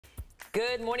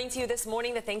Good morning to you. This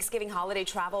morning, the Thanksgiving holiday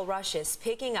travel rush is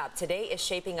picking up. Today is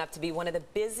shaping up to be one of the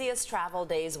busiest travel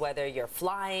days, whether you're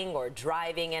flying or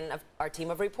driving, and our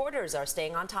team of reporters are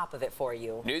staying on top of it for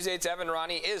you. News 8's Evan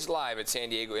Ronnie is live at San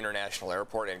Diego International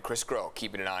Airport, and Chris Groh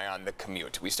keeping an eye on the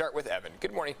commute. We start with Evan.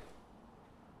 Good morning.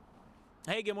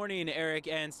 Hey, good morning, Eric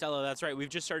and Stella. That's right. We've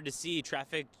just started to see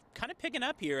traffic kind of picking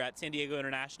up here at San Diego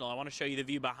International. I want to show you the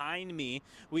view behind me.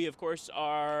 We, of course,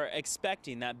 are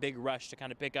expecting that big rush to kind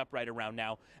of pick up right around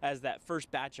now as that first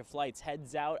batch of flights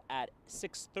heads out at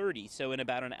 6:30, so in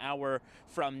about an hour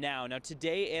from now. Now,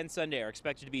 today and Sunday are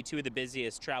expected to be two of the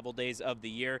busiest travel days of the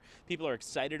year. People are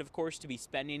excited, of course, to be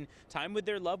spending time with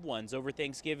their loved ones over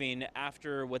Thanksgiving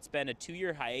after what's been a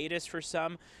 2-year hiatus for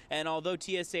some. And although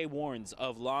TSA warns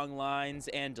of long lines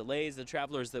and delays, the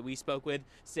travelers that we spoke with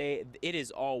say it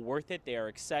is all worth it. They are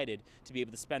excited to be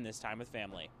able to spend this time with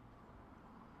family.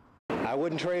 I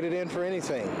wouldn't trade it in for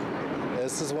anything.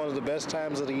 This is one of the best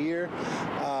times of the year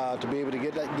to be able to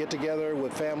get together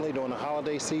with family during the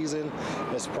holiday season.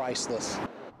 It's priceless.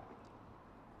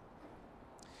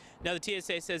 Now, the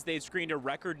TSA says they've screened a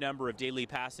record number of daily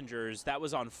passengers. That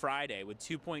was on Friday, with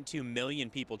 2.2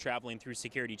 million people traveling through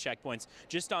security checkpoints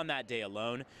just on that day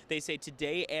alone. They say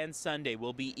today and Sunday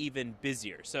will be even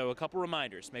busier. So a couple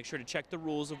reminders. Make sure to check the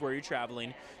rules of where you're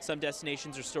traveling. Some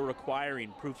destinations are still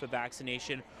requiring proof of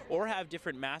vaccination or have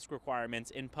different mask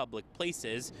requirements in public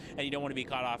places. And you don't want to be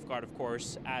caught off guard, of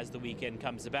course, as the weekend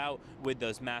comes about with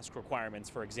those mask requirements,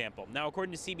 for example. Now,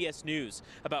 according to CBS News,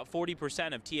 about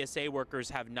 40% of TSA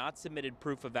workers have not submitted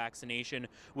proof of vaccination,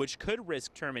 which could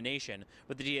risk termination.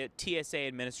 But the TSA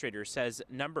administrator says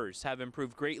numbers have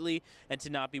improved greatly and to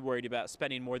not be worried about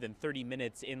spending more than 30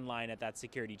 minutes in line at that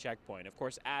security checkpoint. Of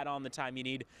course, add on the time you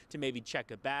need to maybe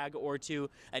check a bag or two,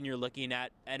 and you're looking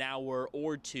at an hour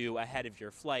or two ahead of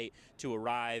your flight to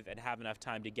arrive and have enough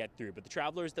time to get through. But the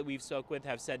travelers that we've spoke with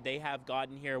have said they have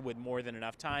gotten here with more than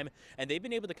enough time, and they've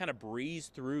been able to kind of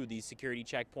breeze through these security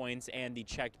checkpoints and the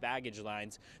checked baggage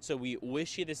lines. So we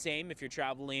wish you the same if you're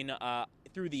traveling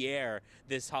through the air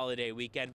this holiday weekend.